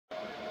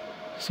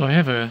So I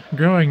have a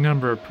growing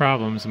number of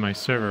problems in my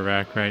server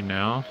rack right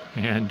now,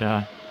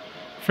 and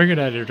figured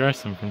I'd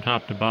address them from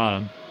top to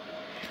bottom.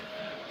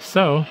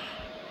 So,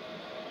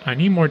 I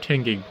need more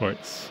 10 gig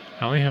ports.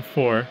 I only have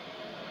 4,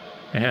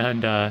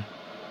 and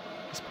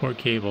these poor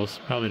cables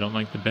probably don't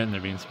like the bend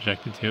they're being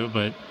subjected to,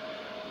 but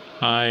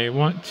I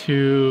want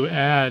to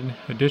add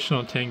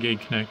additional 10 gig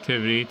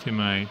connectivity to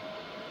my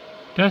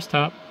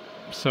desktop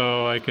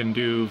so I can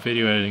do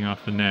video editing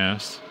off the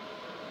NAS.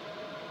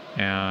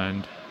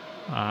 And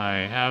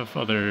I have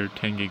other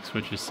 10 gig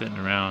switches sitting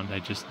around. I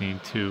just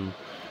need to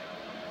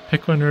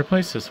pick one to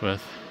replace this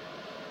with.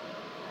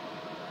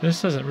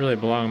 This doesn't really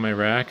belong in my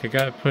rack. I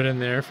got it put in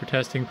there for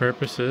testing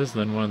purposes,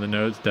 then one of the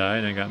nodes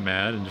died and I got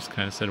mad and just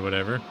kind of said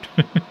whatever.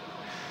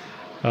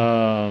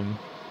 I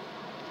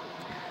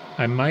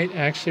might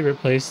actually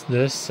replace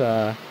this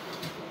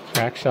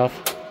rack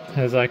shelf,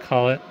 as I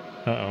call it,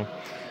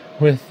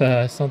 with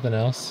something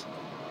else.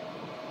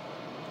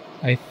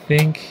 I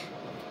think,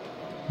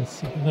 let's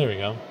see, there we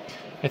go.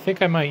 I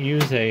think I might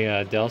use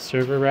a Dell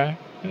server rack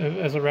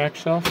as a rack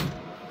shelf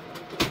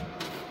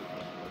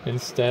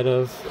instead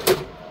of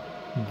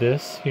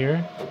this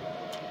here.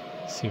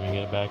 Let's see if we can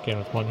get it back in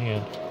with one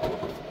hand.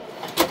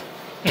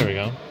 There we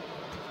go.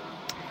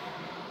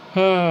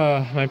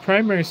 My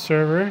primary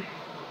server,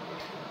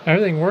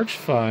 everything works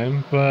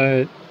fine,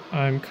 but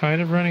I'm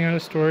kind of running out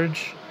of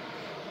storage.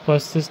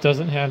 Plus this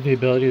doesn't have the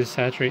ability to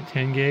saturate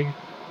 10 gig,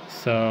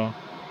 so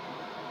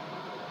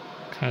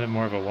kind of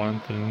more of a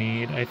want than a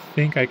need. I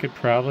think I could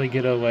probably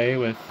get away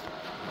with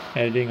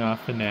editing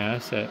off the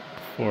NAS at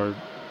 4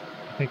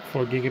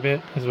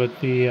 gigabit is what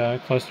the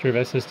cluster of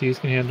SSDs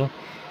can handle.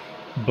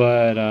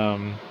 But yeah,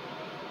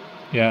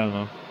 I don't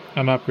know.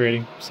 I'm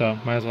upgrading, so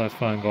might as well have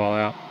fun and go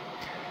all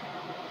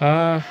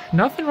out.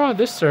 Nothing wrong with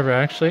this server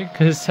actually,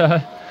 because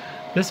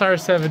this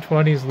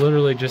R720 is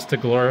literally just a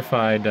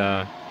glorified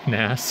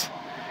NAS.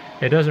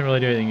 It doesn't really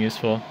do anything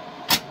useful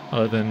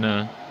other than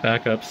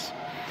backups.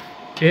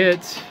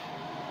 It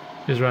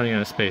is running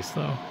out of space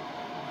though.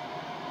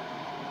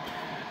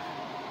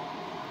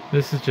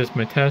 This is just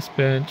my test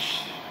bench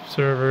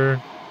server.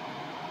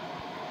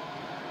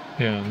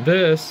 And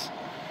this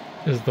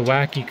is the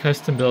wacky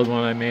custom build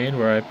one I made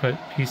where I put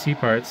PC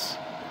parts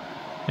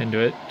into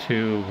it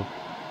to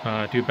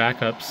do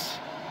backups.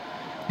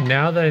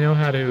 Now that I know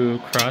how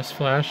to cross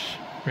flash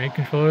RAID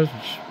controllers,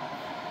 which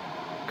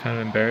I'm kind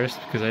of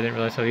embarrassed because I didn't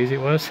realize how easy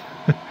it was,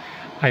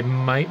 I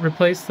might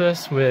replace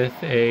this with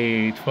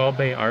a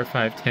 12-bay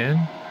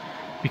R510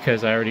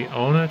 because I already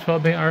own a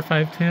 12-bay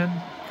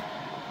R510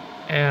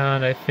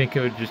 and I think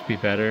it would just be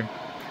better.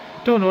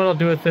 Don't know what I'll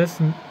do with this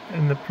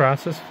in the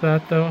process of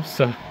that though,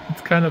 so it's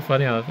kind of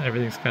funny how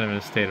everything's kind of in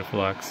a state of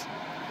flux.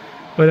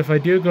 But if I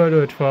do go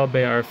to a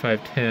 12-bay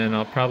R510,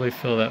 I'll probably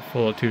fill that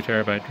full of 2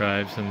 terabyte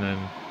drives and then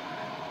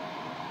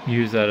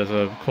use that as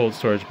a cold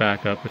storage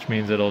backup, which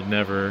means it'll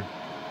never,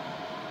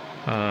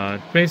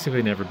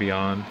 basically never be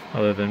on,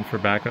 other than for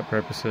backup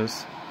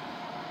purposes.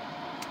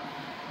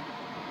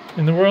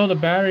 In the world of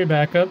battery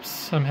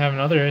backups, I'm having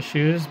other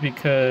issues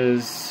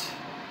because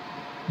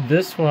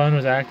this one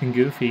was acting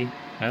goofy.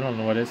 I don't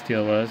know what its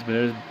deal was, but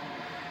it was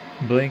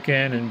blinking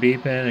and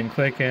beeping and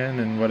clicking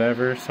and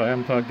whatever, so I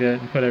unplugged it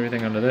and put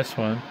everything onto this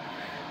one.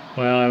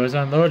 Well, I was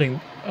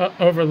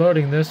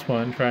overloading this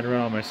one, trying to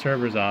run all my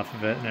servers off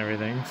of it and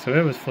everything, so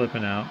it was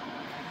flipping out.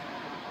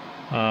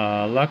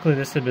 Luckily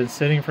this had been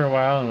sitting for a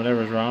while and whatever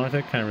was wrong with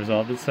it kind of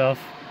resolved itself.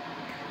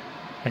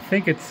 I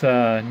think it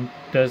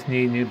does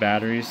need new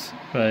batteries,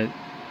 but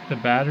the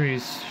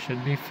batteries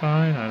should be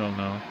fine, I don't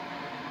know.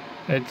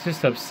 It's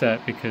just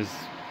upset because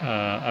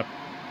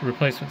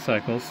replacement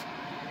cycles.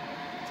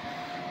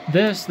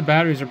 The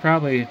batteries are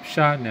probably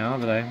shot now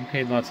that I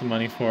paid lots of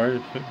money for to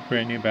put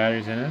brand new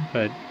batteries in it,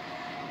 but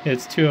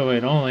it's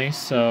 208 only,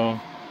 so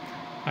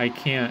I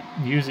can't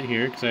use it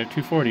here because I have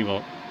 240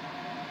 volt.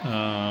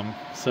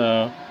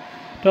 So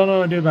don't know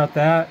what to do about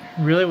that.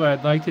 Really what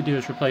I'd like to do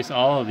is replace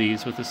all of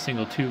these with a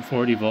single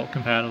 240 volt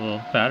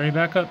compatible battery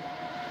backup,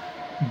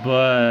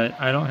 but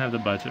I don't have the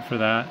budget for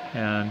that,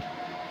 and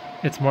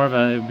it's more of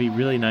a, it would be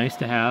really nice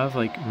to have,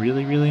 like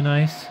really, really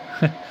nice.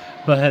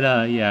 But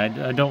yeah,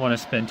 I don't want to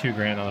spend $2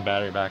 grand on the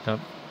battery backup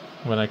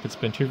when I could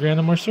spend $2 grand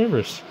on more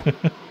servers.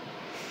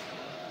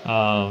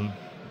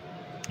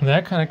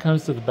 That kind of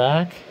comes to the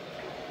back,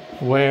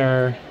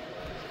 where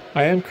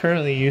I am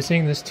currently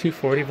using this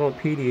 240 volt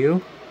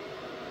PDU.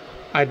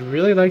 I'd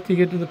really like to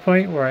get to the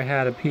point where I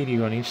had a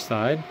PDU on each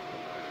side,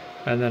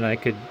 and then I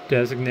could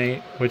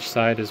designate which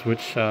side is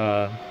which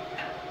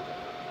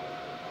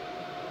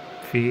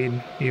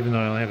feed, even though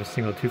I only have a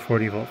single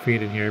 240 volt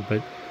feed in here.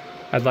 But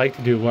I'd like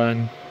to do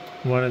one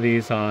of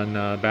these on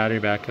battery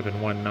backup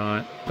and one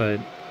not,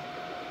 but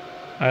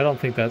I don't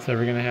think that's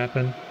ever going to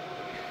happen.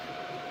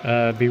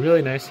 It'd be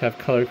really nice to have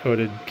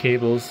color-coded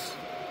cables,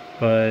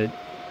 but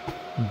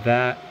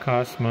that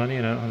costs money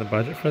and I don't have the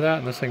budget for that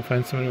unless I can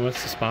find someone who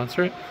wants to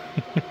sponsor it.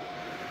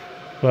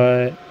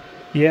 But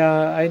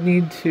yeah, I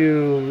need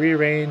to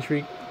rearrange,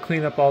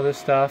 clean up all this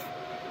stuff.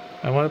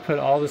 I want to put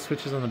all the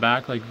switches on the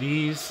back like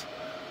these,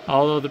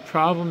 although the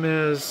problem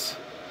is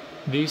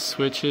These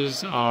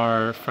switches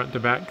are front to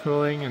back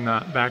cooling and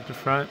not back to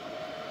front.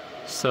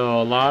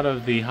 So a lot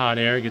of the hot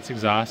air gets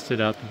exhausted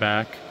out the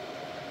back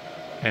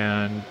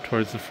and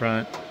towards the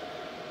front.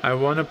 I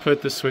want to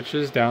put the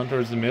switches down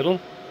towards the middle.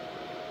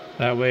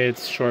 That way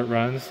it's short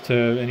runs to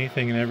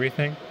anything and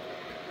everything.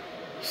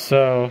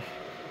 So,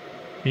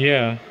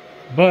 yeah.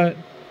 But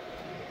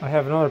I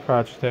have another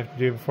project I have to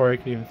do before I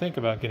can even think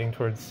about getting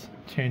towards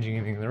changing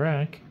anything in the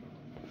rack.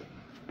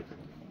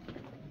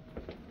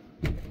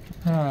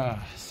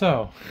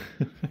 So,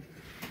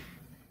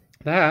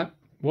 that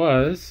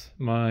was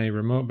my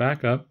remote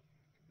backup.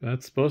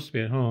 That's supposed to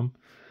be at home,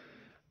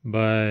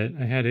 but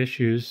I had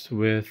issues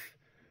with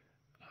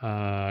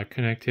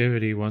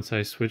connectivity once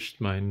I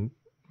switched my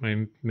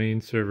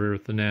main server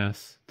with the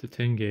NAS to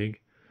 10 gig,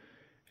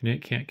 and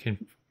it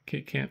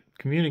can't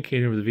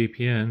communicate over the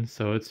VPN,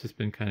 so it's just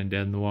been kind of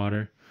dead in the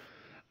water.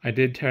 I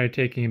did try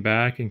taking it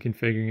back and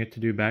configuring it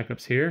to do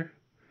backups here,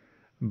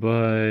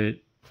 but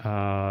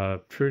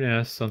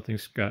TrueNAS,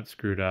 something's got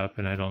screwed up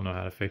and I don't know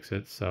how to fix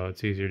it, so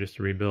it's easier just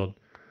to rebuild.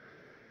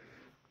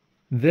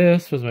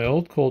 This was my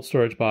old cold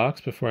storage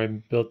box before I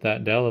built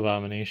that Dell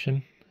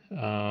abomination.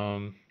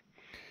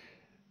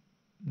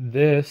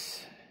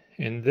 This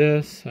and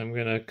this, I'm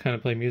gonna kind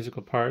of play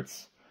musical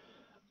parts.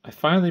 I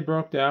finally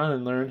broke down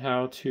and learned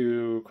how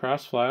to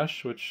cross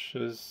flash, which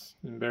is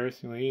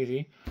embarrassingly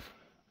easy.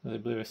 I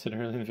believe I said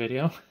earlier in the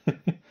video.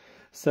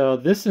 So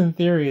this in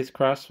theory is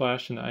cross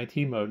flash in IT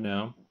mode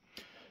now.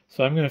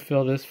 So I'm going to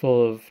fill this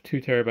full of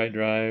 2 terabyte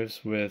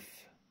drives with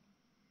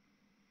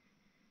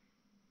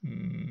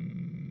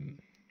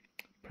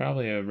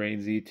probably a RAID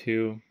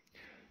Z2.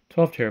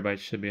 12 terabytes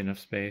should be enough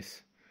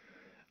space.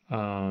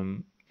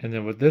 And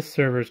then what this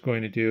server is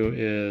going to do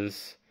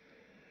is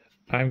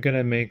I'm going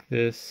to make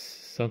this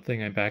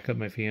something I back up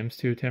my VMs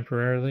to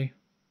temporarily,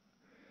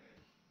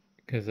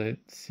 because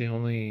it's the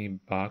only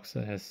box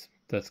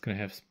that's going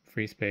to have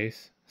free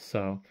space.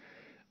 So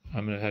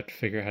I'm going to have to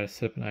figure out how to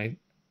set up an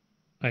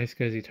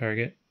iSCSI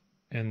target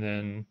and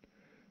then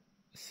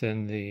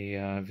send the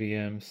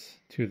VMs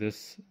to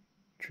this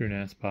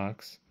TrueNAS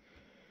box.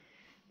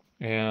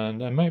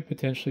 And I might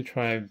potentially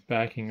try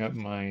backing up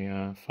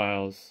my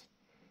files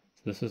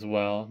to this as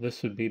well.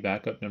 This would be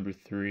backup number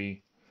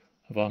 3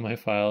 of all my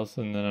files,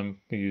 and then I'm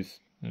going to use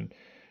and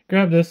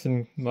grab this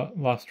and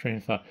lost train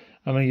of thought.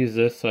 I'm going to use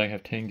this so I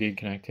have 10 gig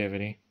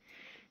connectivity.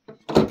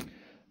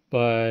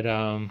 But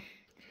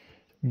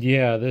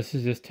yeah, this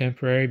is just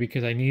temporary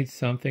because I need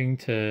something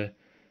to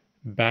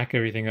back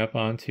everything up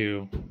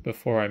onto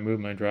before I move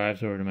my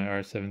drives over to my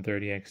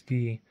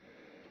R730XD.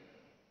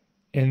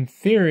 In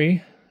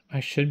theory,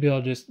 I should be able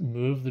to just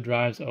move the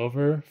drives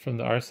over from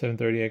the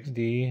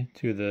R730XD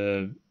to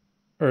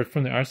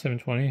from the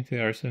R720 to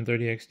the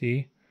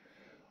R730XD,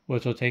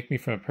 which will take me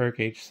from a PERC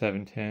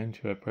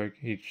H710 to a PERC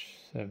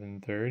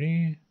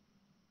H730.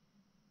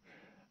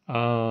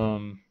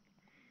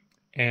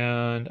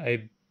 And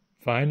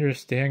if I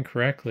understand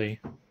correctly,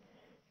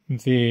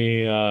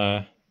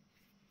 the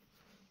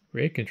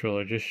RAID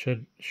controller just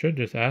should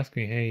just ask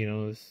me, hey, you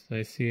know,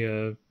 I see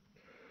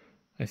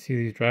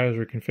these drives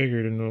were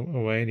configured in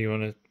a way. Do you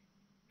want to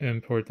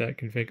import that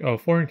config? Oh,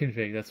 foreign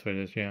config. That's what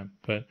it is. Yeah,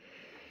 but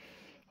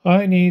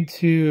I need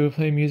to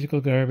play musical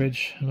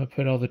garbage. I'm gonna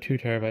put all the 2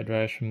 terabyte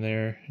drives from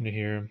there into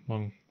here,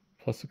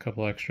 plus a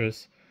couple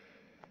extras,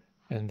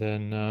 and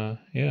then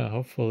yeah,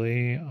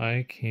 hopefully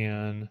I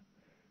can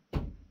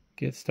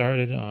get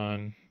started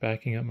on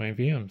backing up my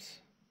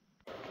VMs.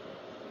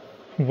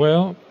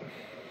 Well,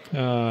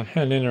 had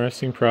an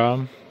interesting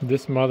problem.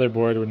 This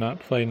motherboard would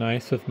not play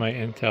nice with my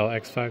Intel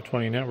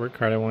X520 network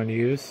card I wanted to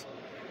use.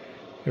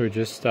 It would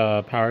just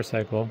power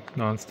cycle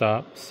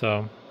non-stop,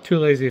 so too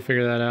lazy to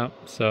figure that out,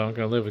 so I'm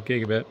going to live with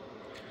Gigabit.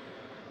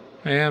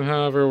 I am,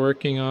 however,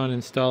 working on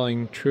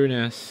installing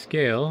TrueNAS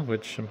Scale,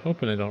 which I'm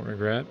hoping I don't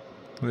regret.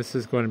 This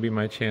is going to be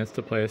my chance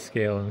to play a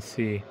scale and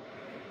see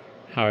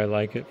how I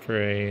like it for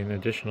an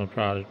additional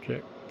project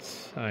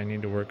I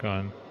need to work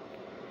on.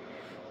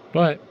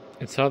 But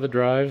it saw the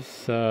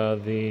drives,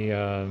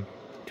 the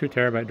 2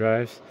 terabyte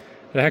drives.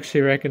 It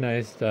actually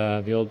recognized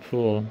the old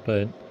pool,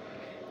 but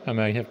I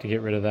might have to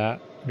get rid of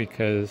that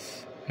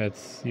because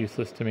it's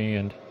useless to me,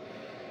 and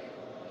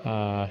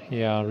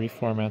yeah, I'll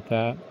reformat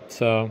that.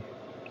 So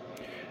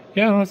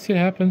yeah, let's see what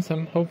happens.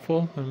 I'm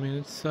hopeful. I mean,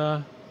 it's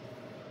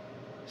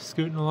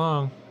scooting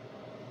along.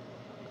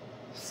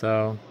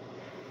 So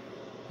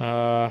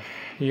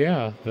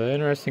yeah, the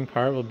interesting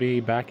part will be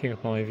backing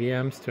up all my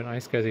VMs to an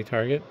iSCSI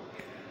target.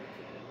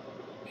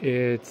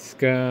 It's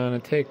gonna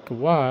take a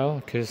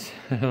while because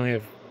I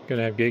only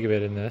gonna have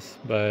Gigabit in this,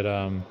 but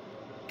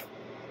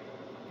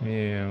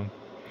yeah,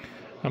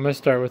 I'm gonna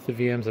start with the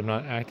VMs I'm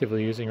not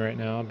actively using right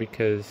now,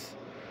 because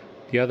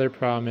the other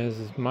problem is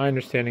my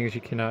understanding is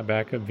you cannot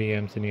back up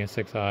VMs in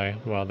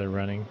ESXi while they're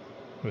running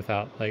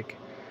without like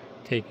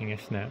taking a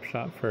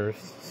snapshot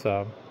first,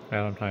 so I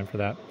don't have time for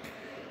that.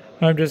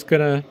 I'm just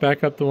gonna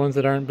back up the ones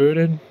that aren't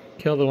booted,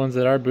 kill the ones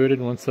that are booted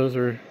once those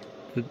are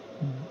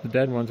the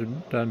dead ones are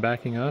done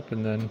backing up,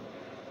 and then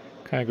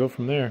kind of go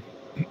from there.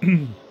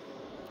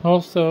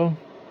 Also,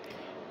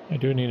 I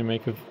do need to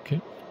make a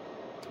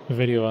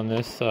video on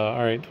this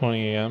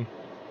R820AM.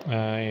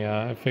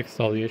 I fixed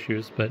all the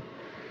issues, but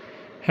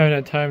haven't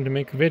had time to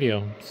make a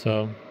video,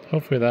 so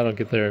hopefully that'll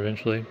get there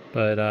eventually.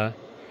 But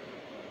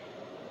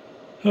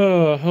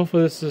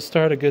hopefully this is the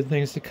start of good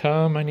things to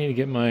come. I need to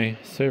get my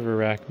server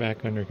rack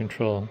back under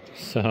control,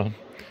 so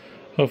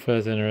hopefully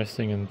that's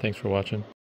interesting, and thanks for watching.